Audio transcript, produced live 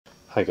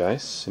Hi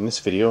guys, in this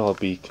video I'll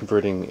be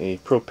converting a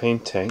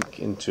propane tank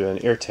into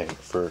an air tank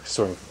for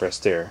storing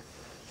compressed air.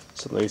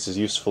 Something like this is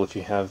useful if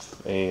you have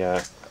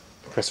a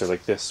compressor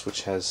like this,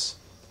 which has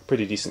a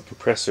pretty decent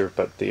compressor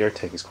but the air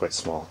tank is quite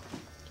small.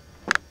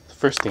 The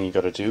first thing you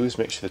got to do is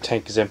make sure the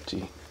tank is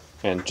empty,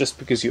 and just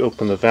because you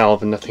open the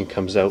valve and nothing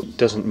comes out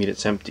doesn't mean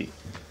it's empty.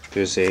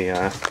 There's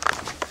a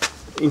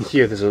in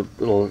here there's a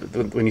little,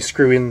 when you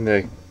screw in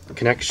the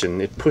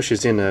connection, it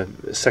pushes in a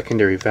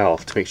secondary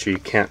valve to make sure you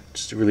can't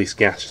just release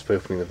gas just by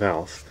opening the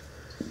valve.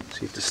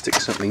 So you have to stick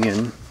something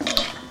in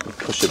and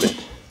push a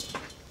bit.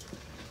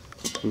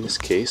 In this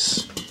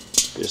case,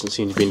 there doesn't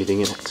seem to be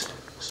anything in it,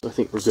 so I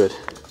think we're good.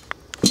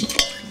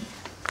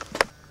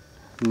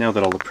 Now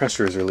that all the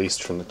pressure is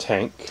released from the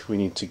tank, we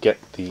need to get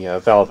the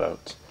valve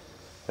out.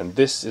 And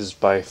this is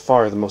by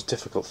far the most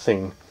difficult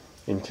thing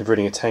in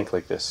converting a tank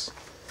like this.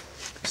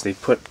 Because they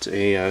put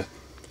a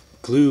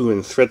glue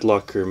and thread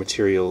locker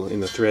material in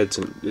the threads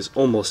and it is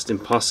almost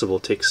impossible.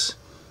 It takes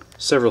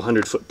several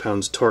hundred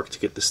foot-pounds torque to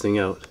get this thing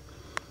out.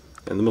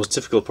 And the most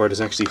difficult part is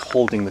actually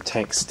holding the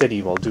tank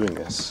steady while doing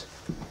this.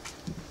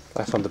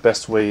 I found the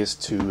best way is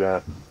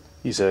to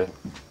use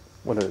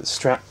one of the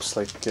straps,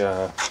 like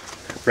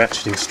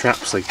ratcheting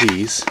straps like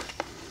these,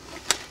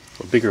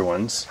 or bigger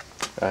ones,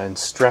 and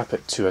strap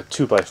it to a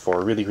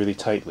 2x4 really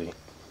tightly.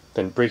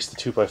 Then brace the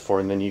 2x4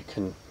 and then you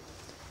can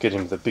get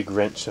in with a big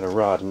wrench and a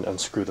rod and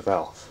unscrew the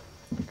valve.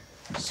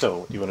 So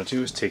what you want to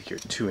do is take your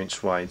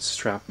 2-inch wide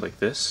strap like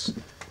this,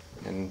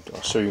 and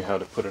I'll show you how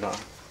to put it on.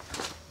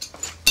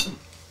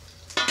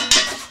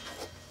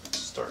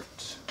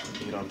 Start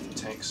putting it onto the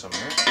tank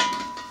somewhere,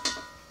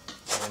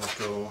 and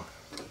go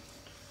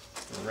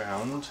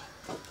around,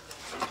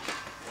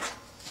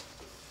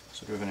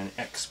 sort of in an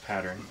X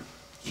pattern,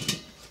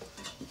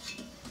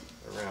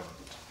 around.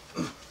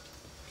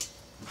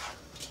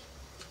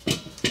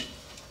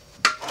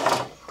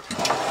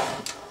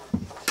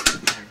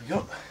 There we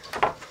go.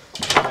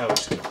 Now we're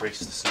just going to brace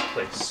this in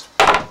place.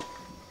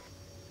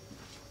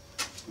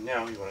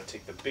 Now you want to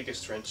take the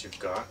biggest wrench you've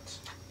got,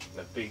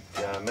 and a big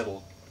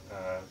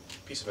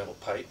piece of metal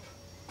pipe,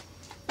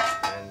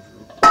 and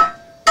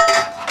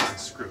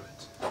screw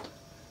it.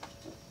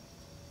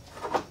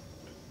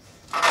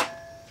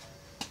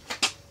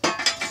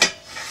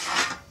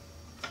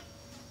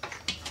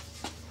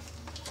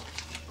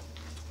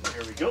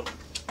 There we go.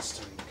 It's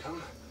starting to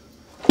come.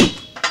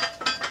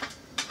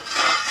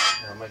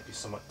 Now it might be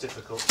somewhat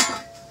difficult to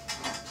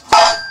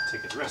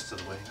take it the rest of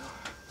the way now.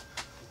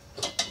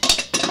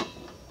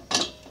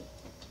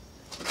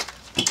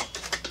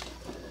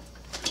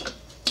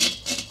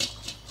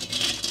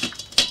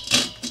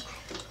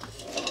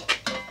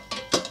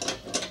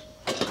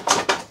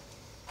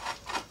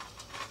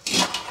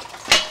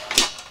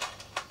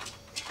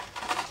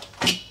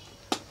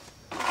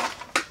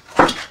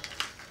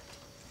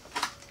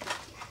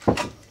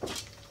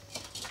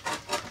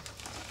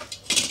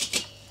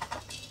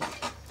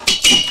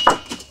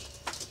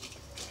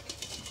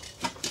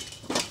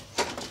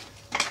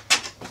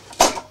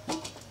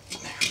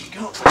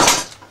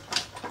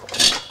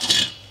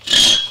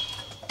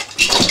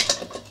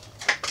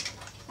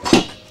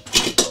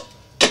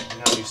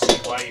 Now you see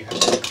why you have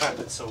to clap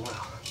it so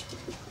well.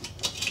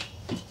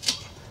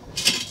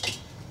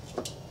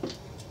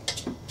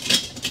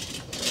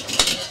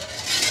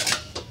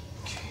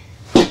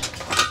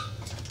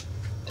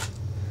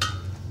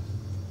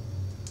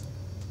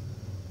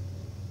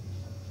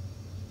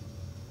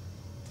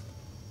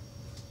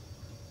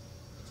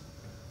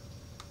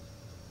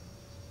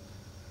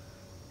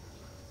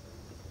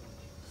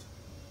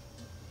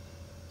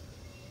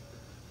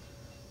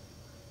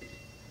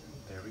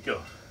 There we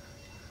go.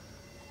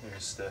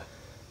 There's the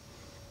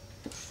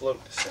float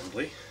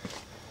assembly.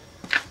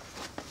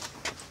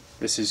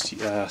 This is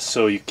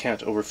so you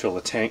can't overfill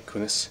the tank.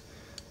 When this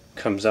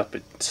comes up,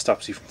 it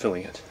stops you from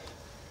filling it.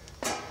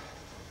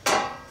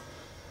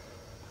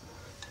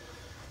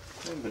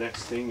 And the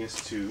next thing is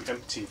to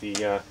empty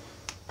the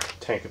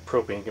tank of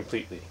propane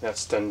completely.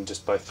 That's done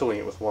just by filling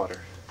it with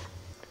water.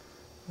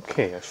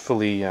 Okay, I've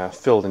fully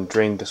filled and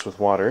drained this with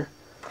water.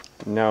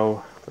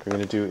 Now what I'm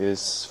going to do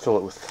is fill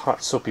it with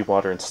hot soapy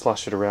water and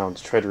slosh it around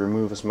to try to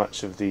remove as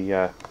much of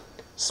the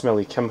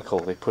smelly chemical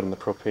they put in the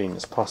propane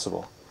as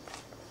possible.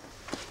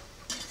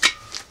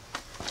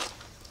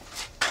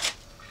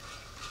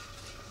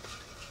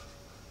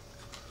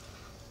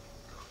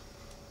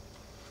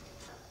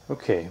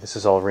 Okay, this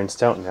is all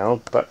rinsed out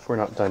now, but we're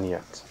not done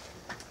yet.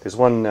 There's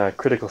one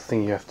critical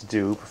thing you have to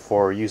do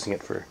before using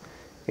it for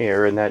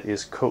air, and that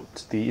is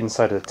coat the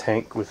inside of the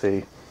tank with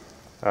a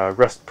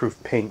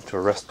rust-proof paint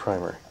or rust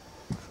primer.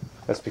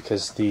 That's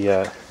because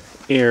the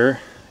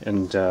air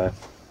and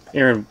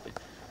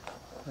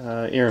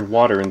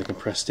water in the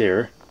compressed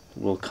air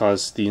will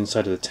cause the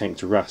inside of the tank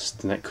to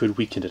rust, and that could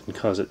weaken it and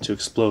cause it to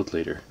explode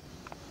later.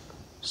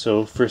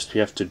 So first we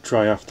have to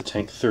dry off the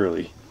tank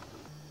thoroughly.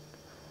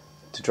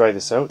 To dry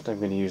this out, I'm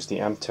going to use the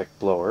Amtech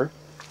blower.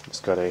 It's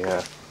got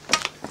a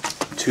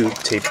tube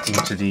taped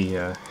into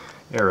the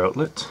air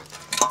outlet.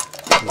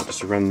 I'll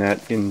just run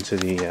that into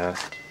the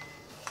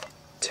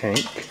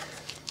tank.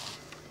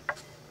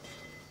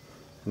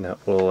 and that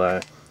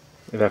will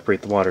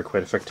evaporate the water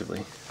quite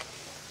effectively.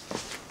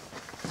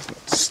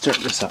 Let's start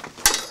this up.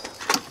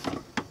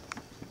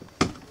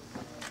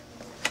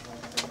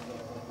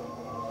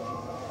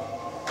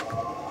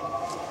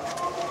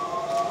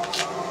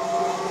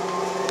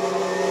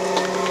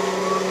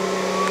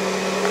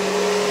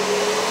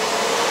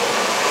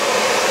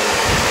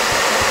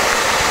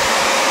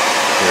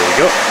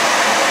 Go.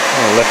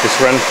 I'll let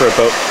this run for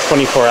about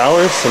 24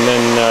 hours and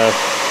then you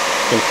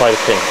can apply the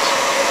paint.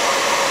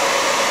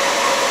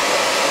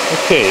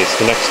 Okay, it's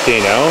the next day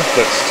now.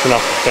 Let's turn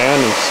off the fan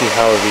and see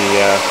how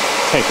the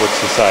tank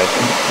looks inside.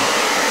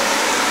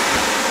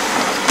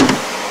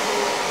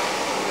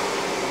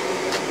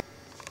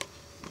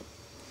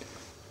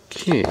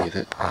 Okay,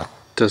 that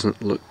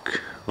doesn't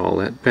look all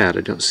that bad.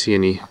 I don't see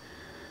any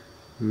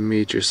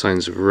major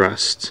signs of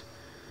rust.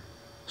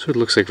 Sort of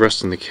looks like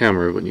rust in the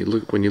camera, but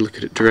when you look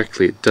at it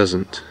directly, it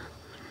doesn't.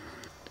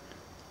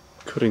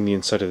 Coating the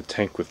inside of the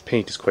tank with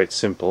paint is quite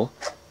simple.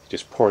 You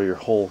just pour your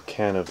whole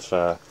can of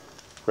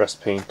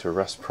rust paint or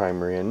rust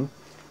primer in,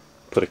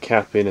 put a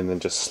cap in, and then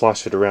just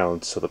slosh it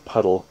around so the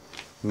puddle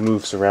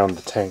moves around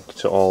the tank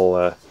to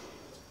all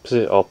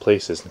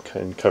places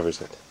and covers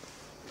it.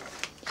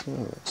 So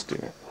let's do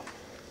it.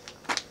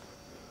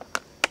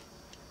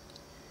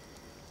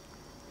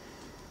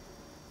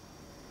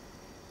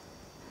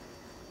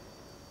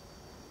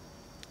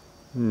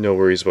 No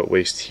worries about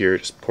waste here,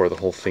 just pour the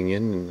whole thing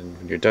in, and then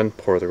when you're done,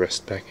 pour the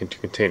rest back into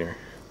your container.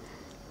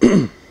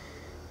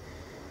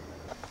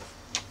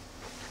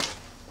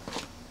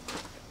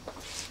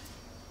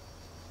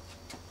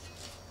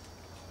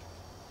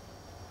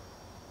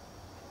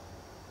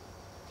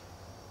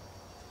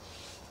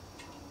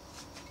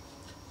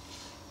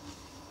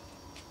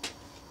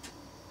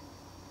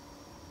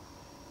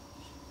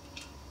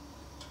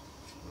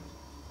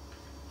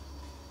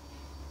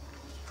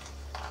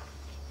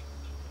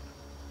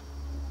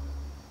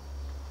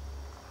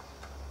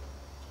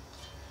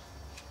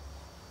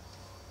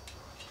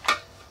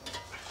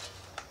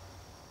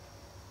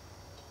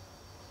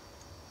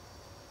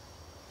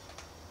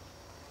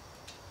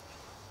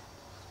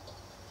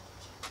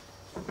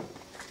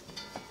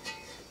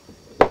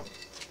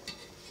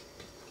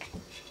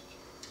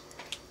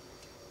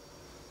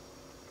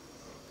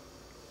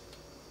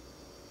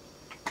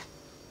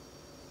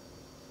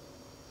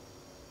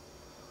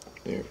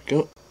 There we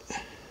go.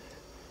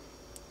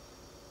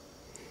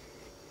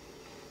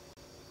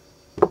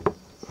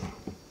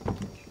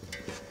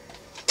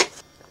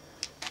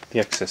 The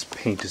excess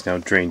paint is now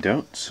drained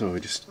out, so we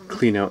just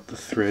clean out the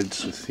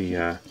threads with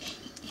the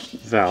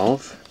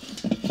valve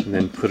and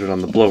then put it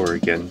on the blower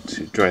again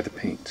to dry the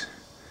paint.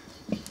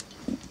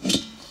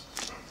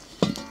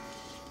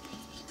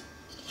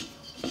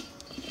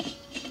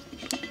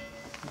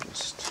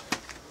 Just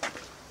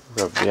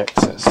rub the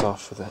excess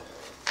off with a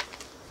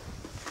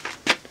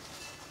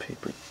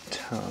paper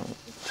towel.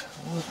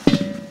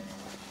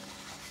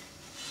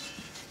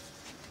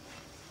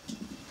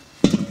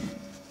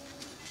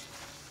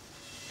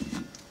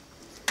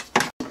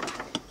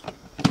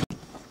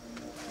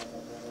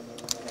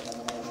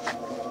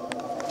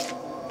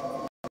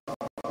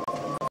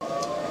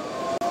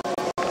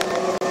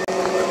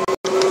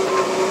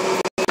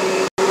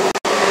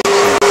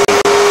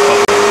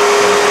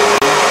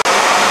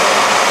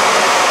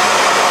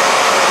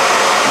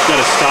 Got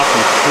to stop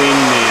and clean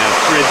the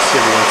threads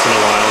every once in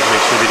a while to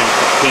make sure they don't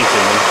put paint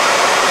in them.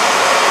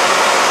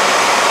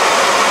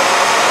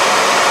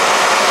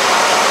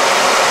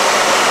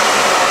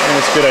 And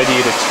it's a good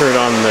idea to turn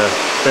on the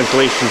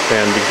ventilation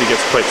fan because it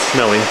gets quite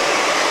smelly.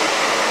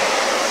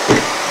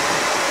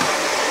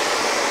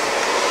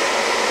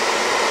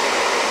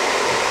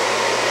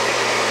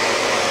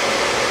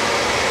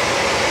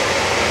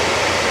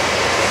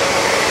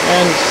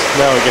 And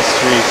now I guess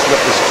we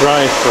let this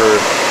dry for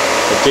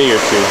a day or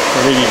two,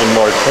 or maybe even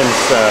more. It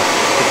depends,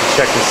 we can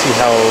check and see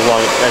how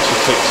long it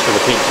actually takes for the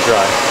paint to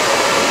dry.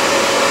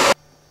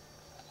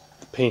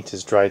 The paint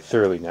is dried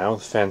thoroughly now.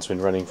 The fan's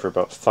been running for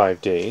about 5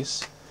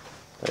 days.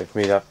 I've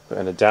made up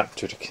an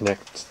adapter to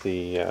connect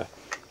the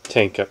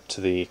tank up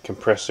to the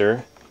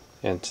compressor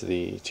and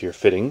to your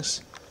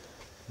fittings.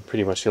 And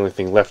pretty much the only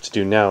thing left to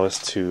do now is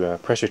to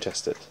pressure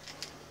test it.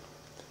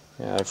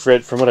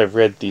 From what I've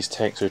read, these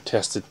tanks are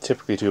tested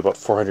typically to about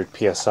 400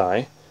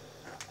 psi.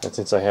 And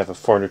since I have a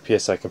 400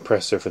 psi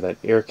compressor for that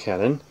air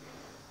cannon,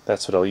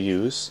 that's what I'll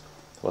use.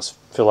 Let's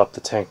fill up the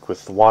tank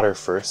with water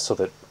first so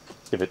that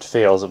if it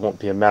fails, it won't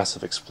be a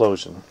massive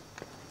explosion.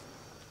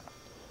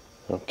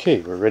 Okay,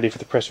 we're ready for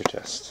the pressure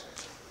test.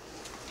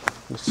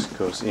 This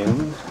goes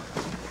in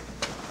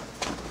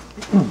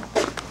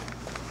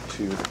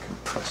to the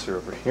compressor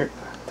over here.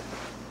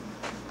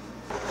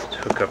 Let's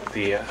hook up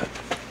the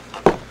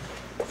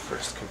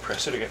first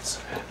compressor to get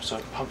so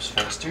it pumps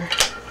faster.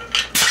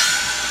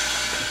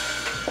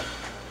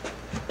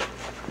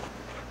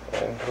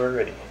 And we're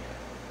ready.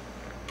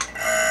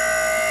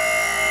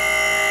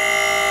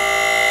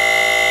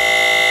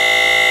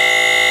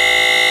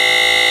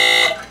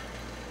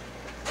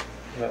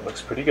 That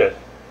looks pretty good.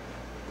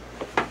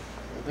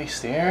 Release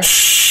the air.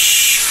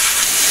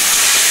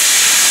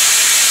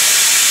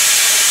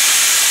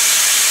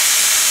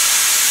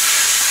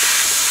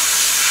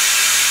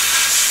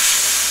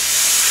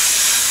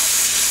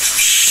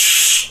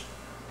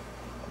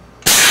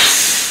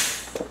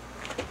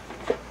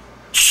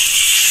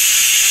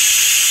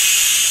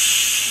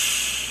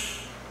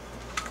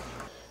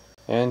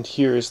 And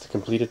here is the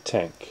completed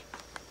tank.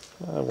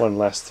 One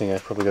last thing I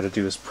probably got to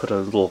do is put a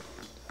little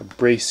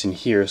brace in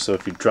here so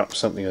if you drop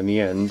something on the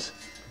end,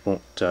 it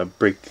won't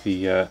break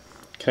the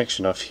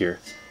connection off here.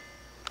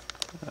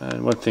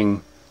 And one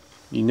thing,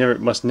 you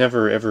must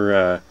never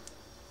ever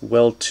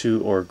weld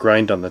to or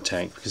grind on the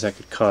tank, because that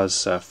could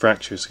cause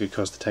fractures, it could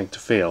cause the tank to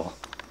fail.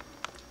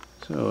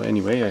 So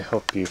anyway, I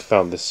hope you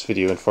found this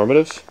video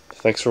informative.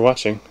 Thanks for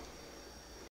watching.